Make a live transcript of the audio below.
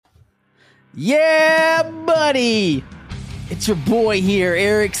Yeah, buddy! It's your boy here,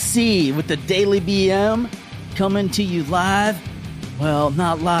 Eric C. with the Daily BM, coming to you live. Well,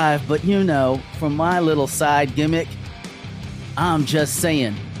 not live, but you know, from my little side gimmick, I'm just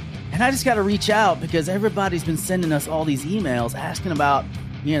saying. And I just got to reach out because everybody's been sending us all these emails asking about,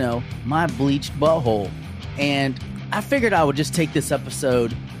 you know, my bleached butthole. And I figured I would just take this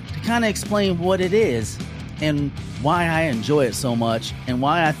episode to kind of explain what it is and why I enjoy it so much and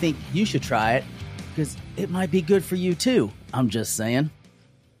why I think you should try it, because it might be good for you too. I'm just saying.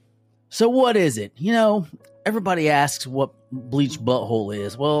 So what is it? You know, everybody asks what bleached butthole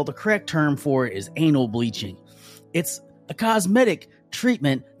is. Well, the correct term for it is anal bleaching. It's a cosmetic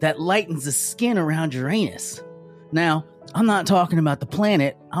treatment that lightens the skin around your anus. Now, I'm not talking about the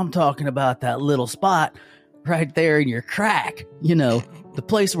planet. I'm talking about that little spot right there in your crack. You know, the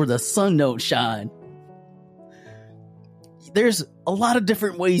place where the sun don't shine. There's a lot of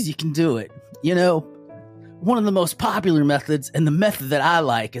different ways you can do it. You know, one of the most popular methods, and the method that I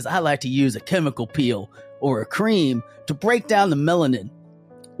like, is I like to use a chemical peel or a cream to break down the melanin,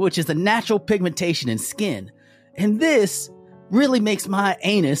 which is the natural pigmentation in skin. And this really makes my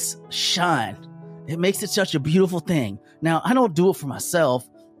anus shine. It makes it such a beautiful thing. Now, I don't do it for myself.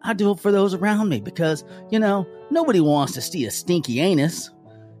 I do it for those around me because, you know, nobody wants to see a stinky anus.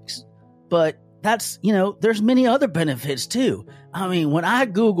 But that's, you know, there's many other benefits too. I mean, when I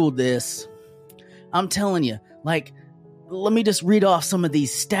Googled this, I'm telling you, like, let me just read off some of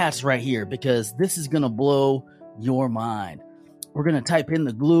these stats right here because this is going to blow your mind. We're going to type in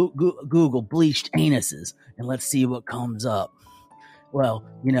the Google bleached anuses and let's see what comes up. Well,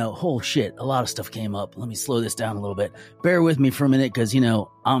 you know, whole shit, a lot of stuff came up. Let me slow this down a little bit. Bear with me for a minute because, you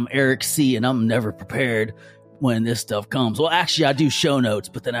know, I'm Eric C. and I'm never prepared when this stuff comes. Well, actually, I do show notes,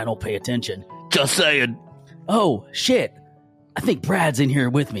 but then I don't pay attention. Just saying. Oh, shit. I think Brad's in here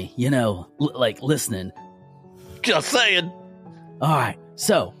with me, you know, like listening. Just saying. All right.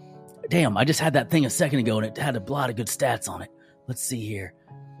 So, damn, I just had that thing a second ago and it had a lot of good stats on it. Let's see here.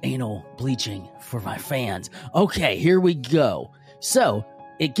 Anal bleaching for my fans. Okay, here we go. So,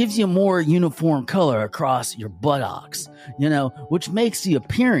 it gives you a more uniform color across your buttocks, you know, which makes the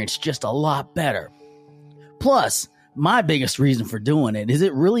appearance just a lot better. Plus, my biggest reason for doing it is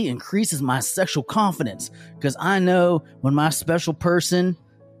it really increases my sexual confidence because I know when my special person,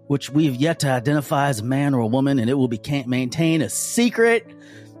 which we've yet to identify as a man or a woman, and it will be maintained a secret.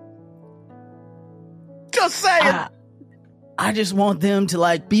 Just saying. I just want them to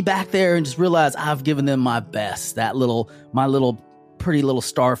like be back there and just realize I've given them my best. My little pretty little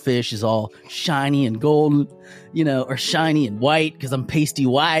starfish is all shiny and golden, you know, or shiny and white because I'm pasty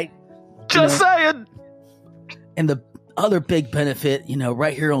white. Just saying. And the other big benefit, you know,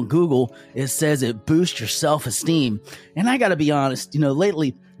 right here on Google, it says it boosts your self-esteem. And I got to be honest, you know,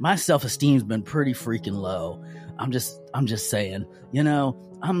 lately my self-esteem's been pretty freaking low. I'm just saying, you know,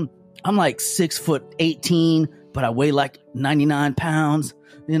 I'm like 6'18", but I weigh like 99 pounds,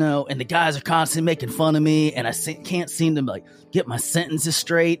 you know, and the guys are constantly making fun of me and I can't seem to like get my sentences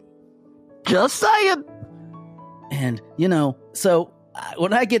straight. Just saying. And, you know, so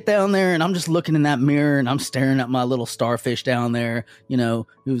when I get down there and I'm just looking in that mirror and I'm staring at my little starfish down there, you know,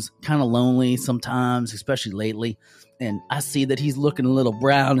 who's kind of lonely sometimes, especially lately, and I see that he's looking a little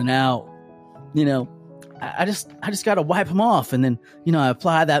brown and out, you know, I just got to wipe him off. And then, you know, I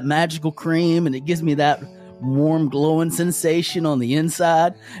apply that magical cream and it gives me that warm, glowing sensation on the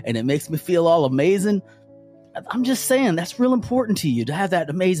inside and it makes me feel all amazing. I'm just saying that's real important to you to have that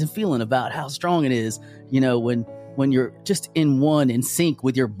amazing feeling about how strong it is, you know, when you're just in sync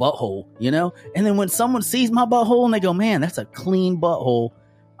with your butthole, you know? And then when someone sees my butthole and they go, man, that's a clean butthole,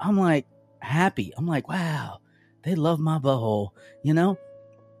 I'm like happy. I'm like, wow, they love my butthole, you know?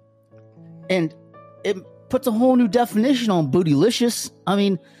 And it puts a whole new definition on bootylicious. I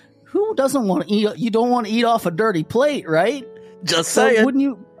mean, who doesn't want to eat? You don't want to eat off a dirty plate, right? Just saying. So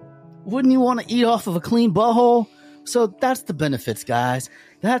wouldn't you want to eat off of a clean butthole? So that's the benefits, guys.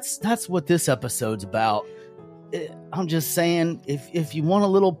 That's what this episode's about. I'm just saying, if you want a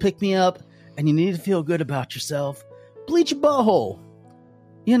little pick-me-up and you need to feel good about yourself, bleach your butthole,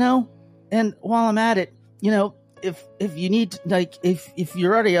 you know? And while I'm at it, you know, if you need, like, if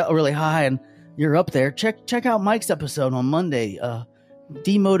you're already really high and you're up there, check out Mike's episode on Monday,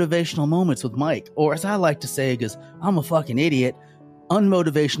 Demotivational Moments with Mike, or as I like to say, because I'm a fucking idiot,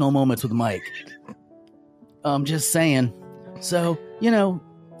 Unmotivational Moments with Mike. I'm just saying. So, you know,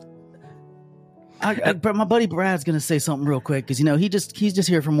 but my buddy Brad's going to say something real quick because, you know, he's just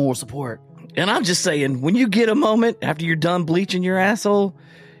here for moral support. And I'm just saying, when you get a moment after you're done bleaching your asshole,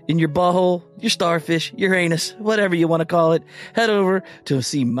 in your butthole, your starfish, your anus, whatever you want to call it, head over to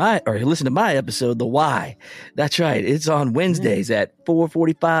listen to my episode, The Why. That's right. It's on Wednesdays at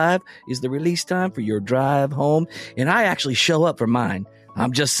 4:45 is the release time for your drive home. And I actually show up for mine.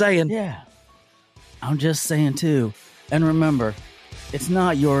 I'm just saying. Yeah. I'm just saying too. And remember, it's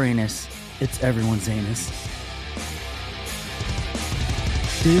not your anus. It's everyone's anus.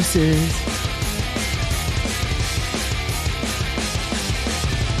 Deuces.